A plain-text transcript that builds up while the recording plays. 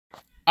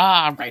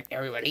Alright,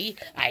 everybody,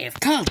 I have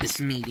called this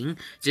meeting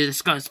to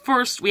discuss.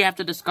 First, we have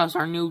to discuss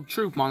our new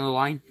troop on the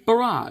line,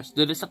 Barrage,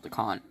 the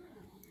Decepticon.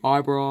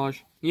 Hi,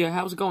 Barrage. Yeah,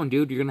 how's it going,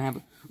 dude? You're gonna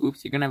have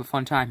a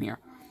fun time here.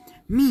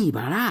 Me,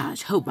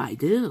 Barrage, hope I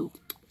do.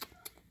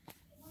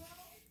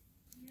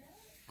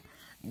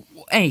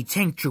 Hey,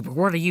 Tank Trooper,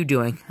 what are you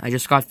doing? I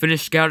just got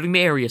finished scouting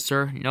the area,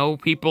 sir. No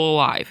people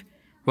alive.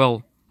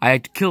 Well, I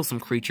had to kill some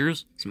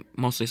creatures,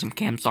 mostly some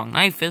Kamsong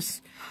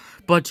Knifus,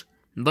 but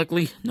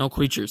luckily, no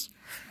creatures.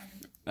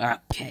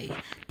 Okay,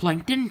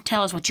 Plankton,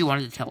 tell us what you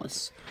wanted to tell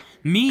us.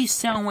 Me,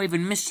 Soundwave,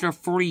 and Mr.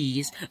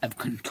 Freeze have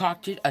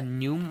concocted a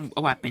new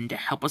weapon to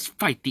help us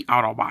fight the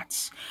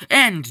Autobots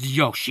and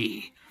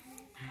Yoshi.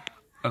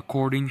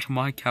 According to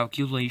my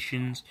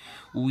calculations,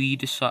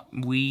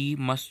 the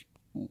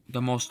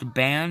most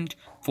banned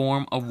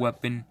form of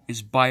weapon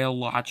is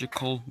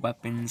biological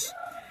weapons.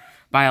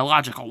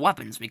 Biological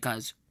weapons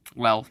because,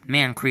 well,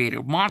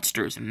 man-created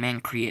monsters and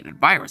man-created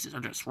viruses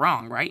are just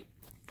wrong, right?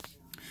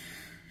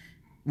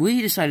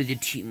 We decided to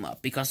team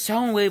up because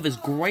Soundwave is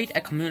great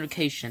at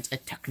communications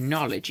and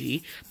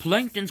technology,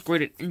 Plankton's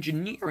great at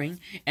engineering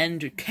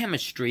and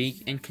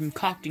chemistry and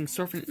concocting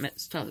certain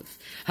stuff.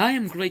 I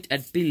am great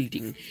at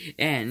building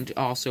and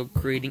also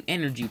creating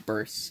energy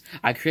bursts.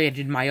 I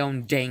created my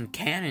own dang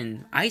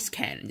cannon, ice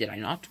cannon, did I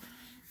not?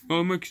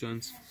 Oh, makes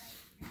sense.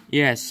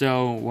 Yeah,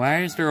 so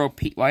why is there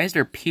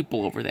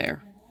people over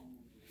there?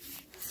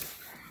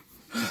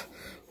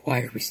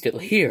 Why are we still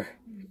here?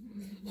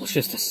 Let's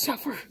just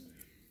suffer.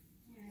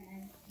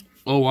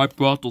 Oh, I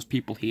brought those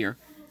people here.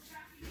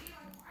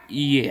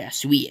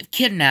 Yes, we have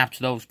kidnapped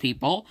those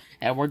people,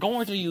 and we're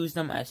going to use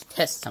them as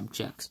test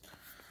subjects.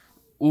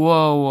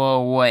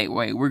 Whoa, wait.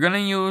 We're gonna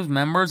use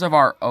members of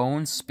our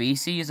own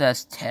species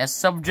as test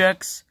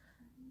subjects?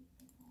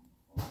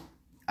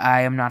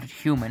 I am not a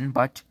human,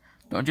 but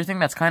don't you think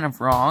that's kind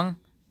of wrong?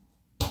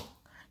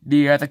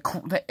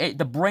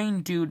 The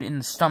brain dude in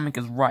the stomach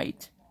is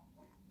right.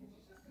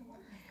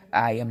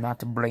 I am not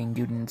the brain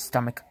dude in the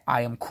stomach.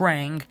 I am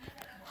Krang.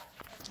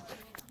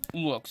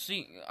 Look,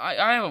 see,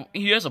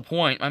 he has a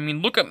point. I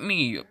mean, look at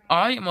me.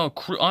 I'm a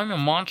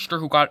monster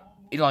who got,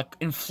 like,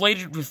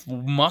 inflated with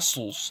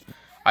muscles.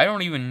 I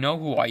don't even know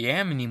who I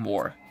am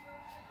anymore.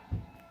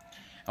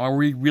 Are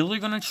we really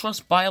gonna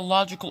trust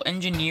biological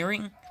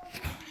engineering?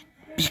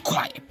 Be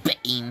quiet,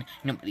 Bane.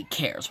 Nobody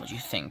cares what you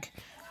think.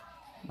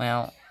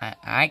 Well,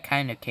 I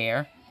kind of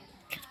care.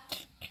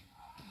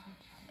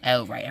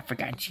 Oh, right, I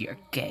forgot you're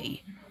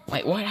gay.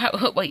 Wait,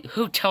 what? Wait,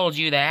 who told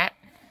you that?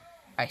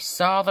 I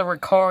saw the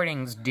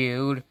recordings,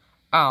 dude.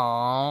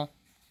 Aww.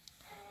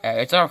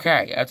 It's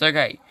okay. It's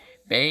okay.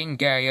 Being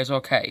gay is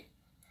okay.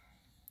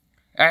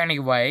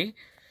 Anyway.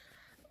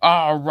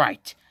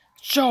 Alright.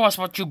 Show us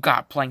what you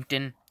got,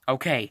 Plankton.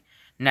 Okay.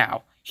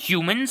 Now,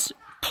 humans,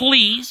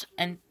 please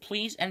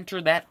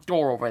enter that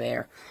door over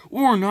there.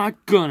 We're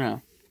not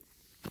gonna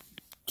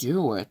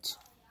do it,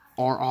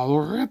 or I'll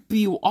rip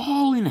you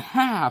all in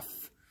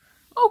half.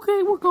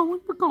 Okay, we're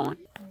going.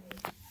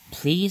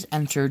 Please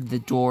enter the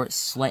door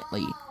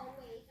slightly.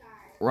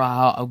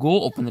 I'll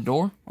go open the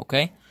door,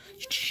 okay?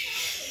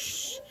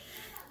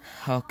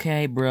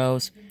 Okay,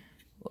 bros.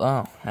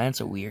 Oh, that's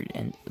a weird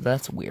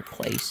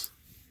place.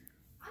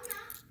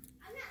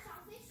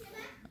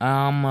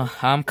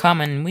 I'm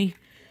coming. I'm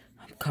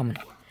coming.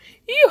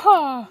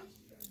 Yeehaw!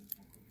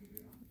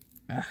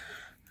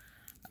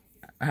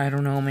 I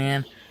don't know,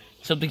 man.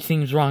 Something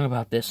seems wrong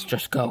about this.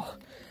 Just go.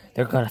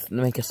 They're gonna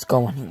make us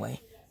go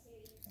anyway.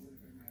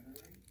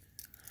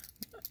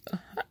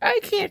 I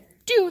can't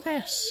do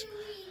this.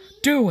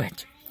 Do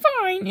it.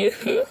 Fine.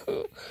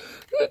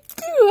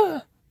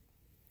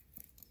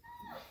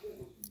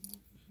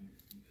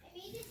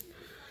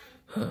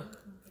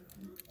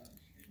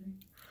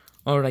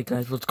 Alright,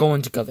 guys, let's go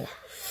in together.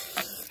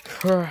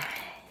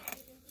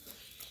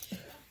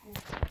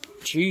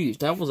 Jeez,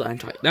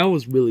 that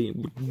was really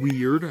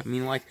weird. I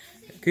mean, like,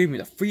 it gave me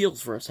the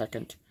feels for a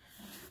second.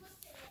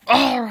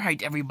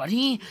 Alright,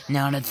 everybody,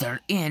 now that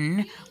they're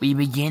in, we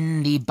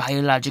begin the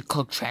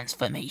biological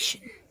transformation.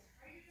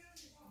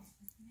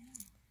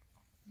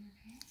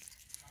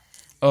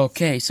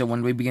 Okay, so when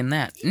do we begin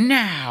that?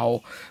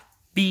 Now!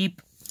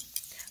 Beep.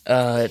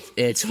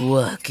 It's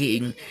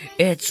working.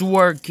 It's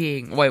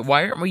working. Wait,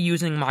 why aren't we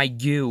using my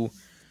goo?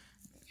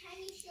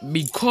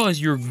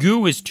 Because your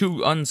goo is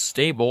too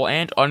unstable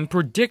and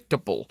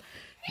unpredictable.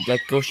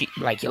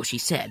 Like Yoshi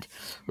said.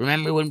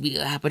 Remember what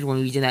happened when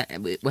we did that?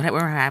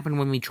 Whatever happened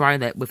when we tried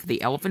that with the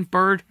elephant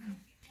bird?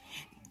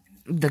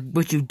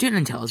 What you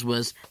didn't tell us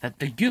was that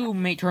the goo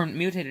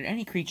mutated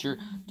any creature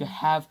to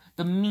have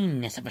the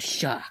meanness of a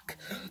shark,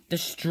 the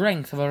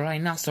strength of a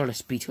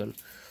rhinoceros beetle,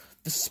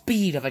 the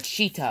speed of a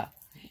cheetah,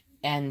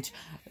 and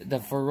the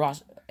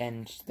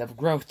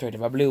growth rate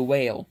of a blue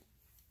whale.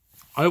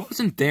 I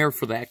wasn't there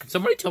for that. Could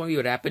somebody tell me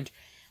what happened?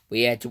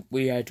 We had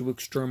to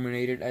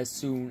exterminate it as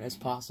soon as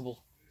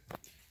possible.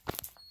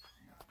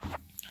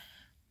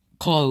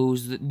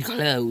 Close the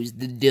doors.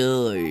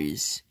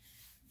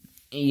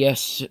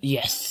 Yes,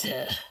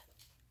 sir.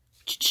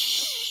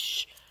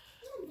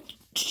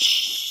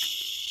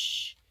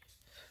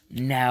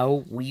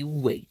 Now we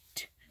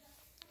wait.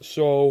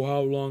 So,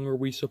 how long are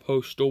we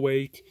supposed to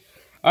wait?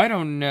 I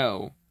don't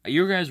know.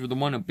 You guys were the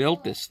one who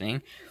built this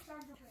thing.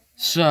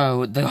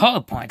 So, the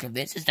whole point of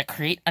this is to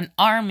create an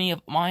army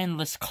of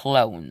mindless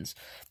clones.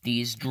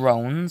 These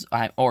drones,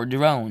 or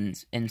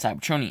drones in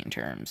Cybertronian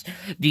terms,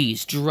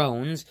 these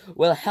drones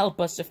will help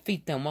us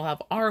defeat them. We'll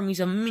have armies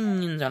of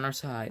minions on our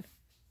side.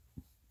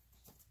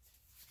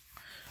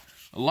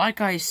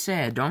 Like I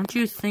said, don't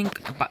you think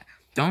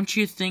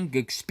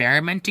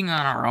experimenting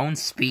on our own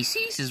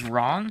species is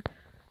wrong?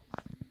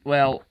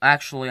 Well,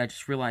 actually, I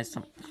just realized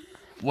something.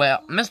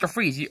 Well, Mr.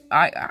 Freeze,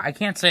 I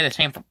can't say the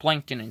same for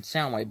Plankton and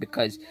Soundwave,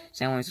 because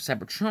Soundwave's a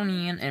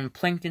Cybertronian and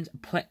Plankton's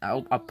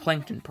a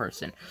Plankton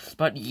person.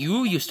 But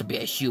you used to be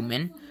a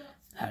human.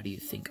 How do you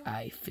think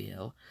I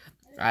feel?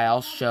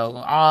 I'll show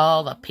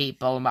all the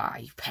people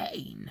my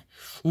pain.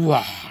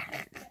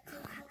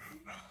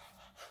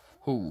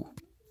 Who?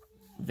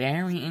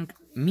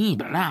 Me,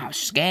 but I'm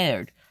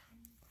scared.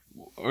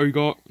 I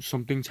got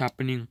something's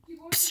happening.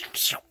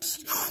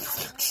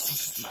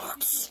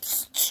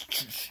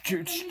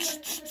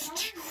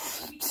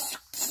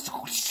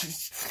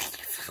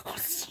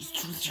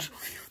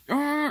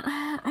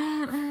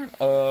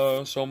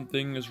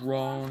 Something is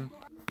wrong.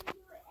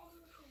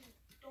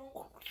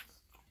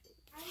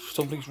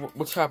 Something's wrong.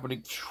 What's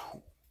happening?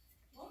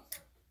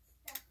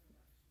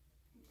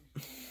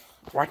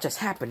 What just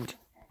happened?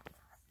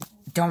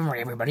 Don't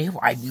worry, everybody.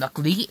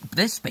 Luckily,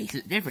 this space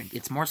is different.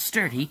 It's more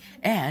sturdy,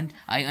 and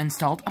I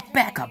installed a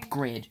backup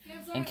grid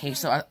in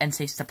case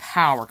the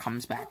power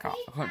comes back off,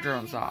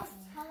 turns off.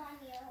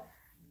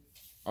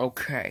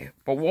 Okay,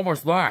 but what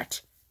was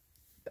that?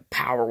 The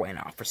power went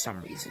off for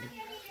some reason.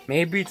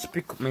 Maybe it's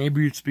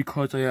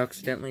because I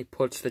accidentally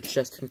put the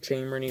chest and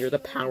chamber near the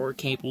power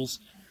cables.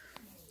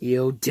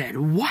 You did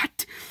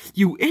what?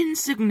 You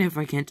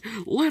insignificant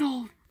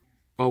little...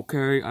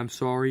 Okay, I'm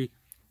sorry.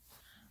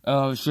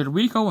 Should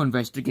we go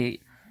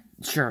investigate?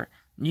 Sure.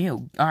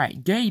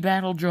 Alright, Gay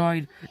Battle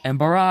Droid and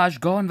Barrage,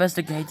 go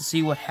investigate to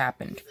see what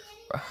happened.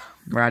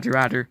 Roger,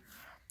 roger.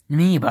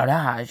 Me,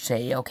 Barrage,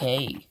 say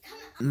okay.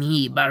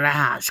 Me,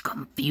 Barrage,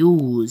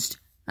 confused.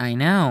 I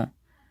know.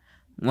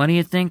 What do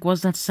you think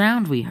was that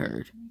sound we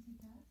heard?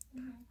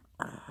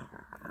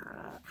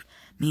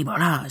 Me,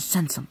 Barrage,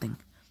 sense something.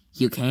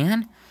 You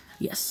can?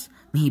 Yes,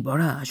 me,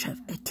 Barrage, have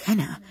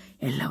antenna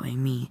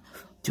allowing me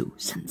to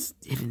sense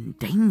hidden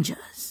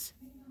dangers.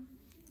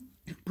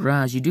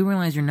 Barrage, you do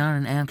realize you're not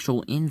an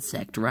actual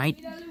insect, right?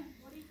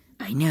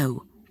 I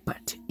know,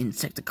 but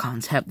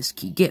Insecticons have this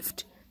key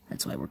gift.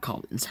 That's why we're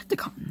called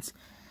Insecticons.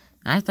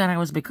 I thought it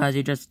was because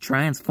you just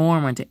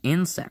transform into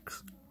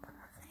insects.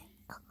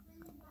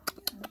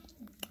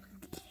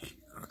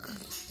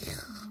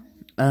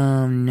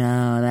 Oh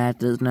no, that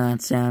does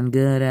not sound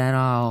good at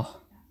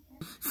all.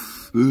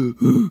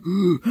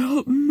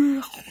 Help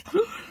me!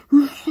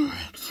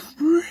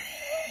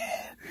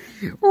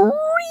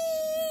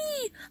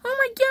 Oh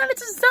my god,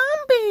 it's a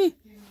zombie!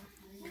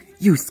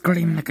 You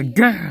scream like a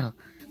girl.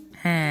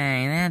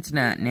 Hey, that's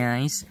not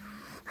nice.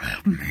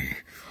 Help me.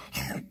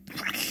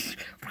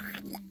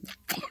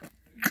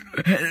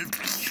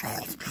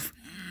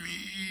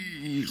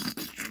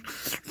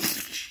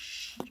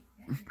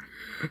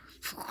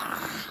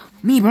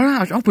 Me,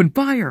 Barrage, open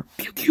fire!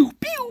 Pew, pew,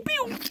 pew,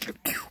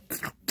 pew.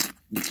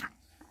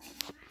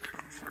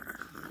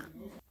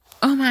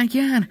 Oh my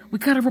god, we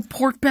gotta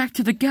report back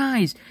to the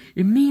guys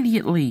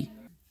immediately.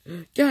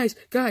 Guys,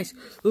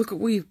 look what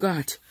we've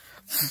got.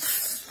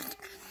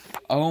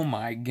 Oh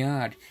my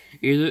god.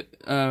 Is it,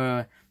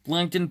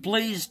 Plankton,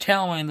 please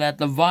tell me that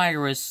the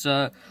virus,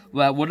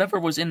 whatever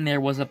was in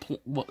there was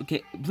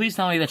okay, please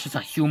tell me that's just a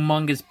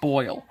humongous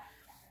boil.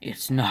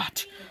 It's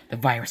not. The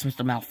virus must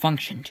have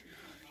malfunctioned.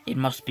 It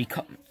must be,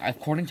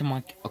 according to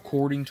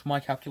my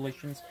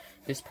calculations,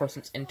 this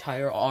person's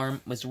entire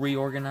arm was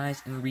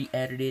reorganized and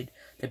re-edited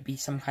to be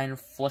some kind of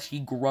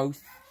fleshy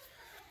growth.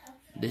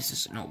 This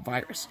is no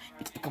virus.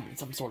 It's becoming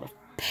some sort of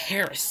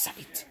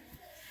parasite.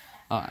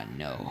 Ah,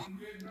 no.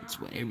 It's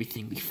what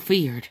everything we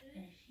feared.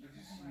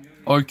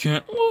 I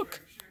can't look.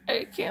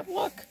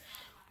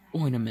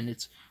 Wait a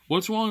minute.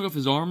 What's wrong with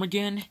his arm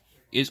again?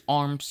 His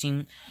arm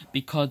seemed,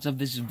 because of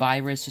this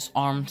virus, his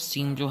arm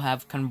seemed to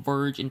have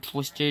converged and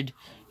twisted.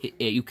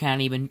 You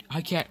can't even,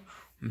 I can't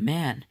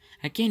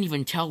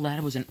even tell that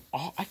it was an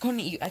arm.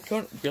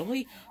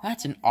 Really?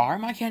 That's an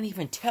arm? I can't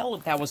even tell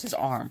if that was his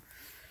arm.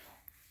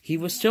 He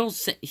was still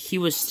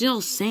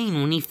sane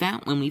when we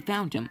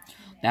found him.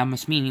 That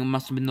must mean he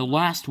must have been the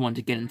last one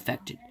to get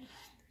infected.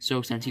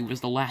 So since he was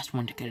the last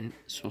one to get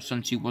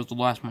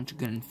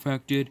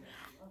infected,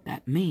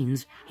 that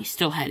means he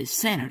still had his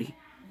sanity.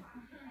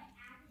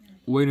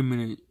 Wait a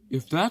minute.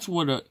 If that's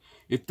what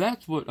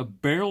a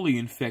barely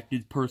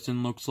infected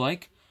person looks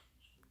like,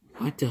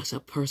 what does a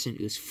person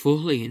who's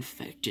fully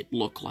infected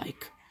look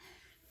like?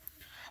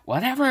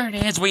 Whatever it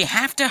is, we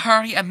have to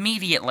hurry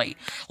immediately.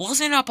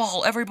 Listen up,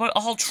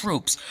 all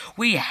troops.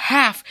 We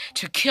have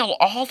to kill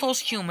all those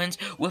humans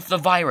with the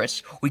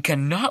virus. We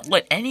cannot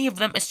let any of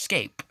them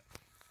escape.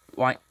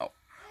 Why?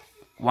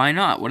 Why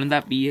not? Wouldn't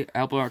that be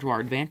help to our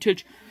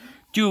advantage?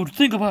 Dude,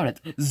 think about it.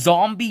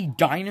 Zombie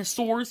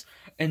dinosaurs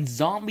and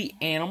zombie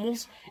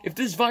animals. If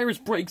this virus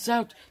breaks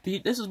out,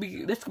 this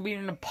could be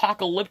an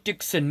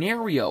apocalyptic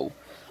scenario.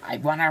 I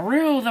want to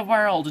rule the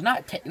world,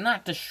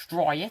 not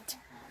destroy it.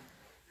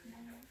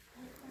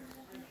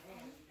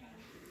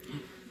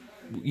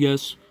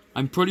 Yes,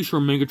 I'm pretty sure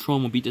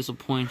Megatron would be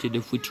disappointed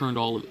if we turned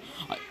all of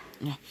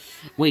it.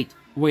 Wait,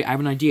 I have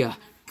an idea.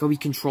 Can we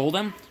control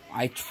them?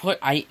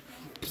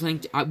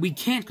 We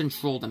can't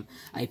control them.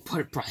 I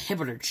put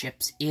prohibitor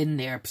chips in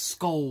their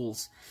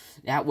skulls.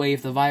 That way,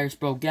 if the virus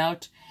broke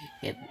out,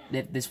 if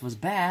this was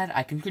bad,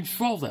 I can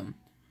control them.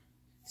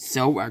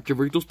 So,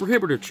 activate those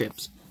prohibitor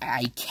chips.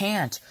 I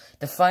can't.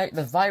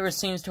 The virus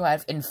seems to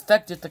have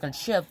infected the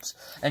chips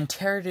and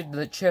teared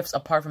the chips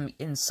apart from the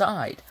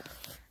inside.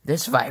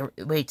 This virus...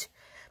 Wait,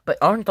 but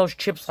aren't those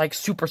chips, like,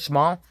 super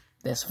small?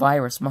 This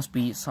virus must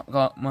be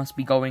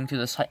going to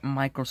the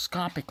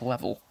microscopic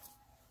level.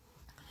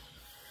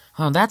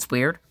 Oh, that's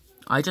weird.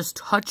 I just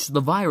touched the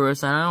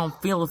virus and I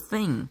don't feel a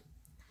thing.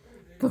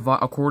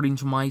 According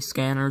to my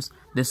scanners,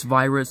 this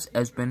virus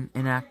has been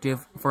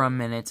inactive for a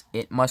minute.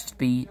 It must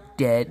be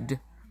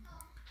dead.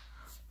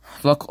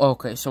 Look,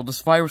 okay, so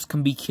this virus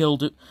can be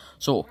killed.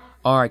 So,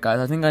 alright guys,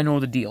 I think I know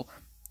the deal.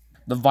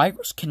 The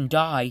virus can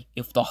die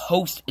if the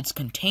host it's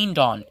contained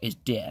on is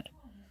dead.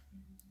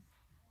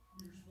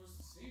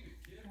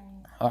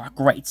 Oh,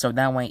 great, so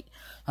that way...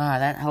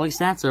 at least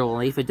that's a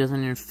relief. It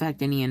doesn't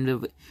affect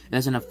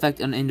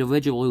an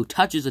individual who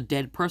touches a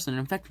dead person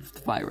infected with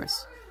the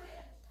virus.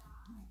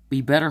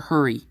 We better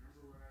hurry.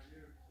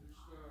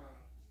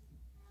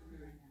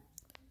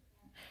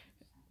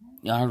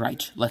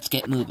 Alright, let's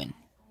get moving.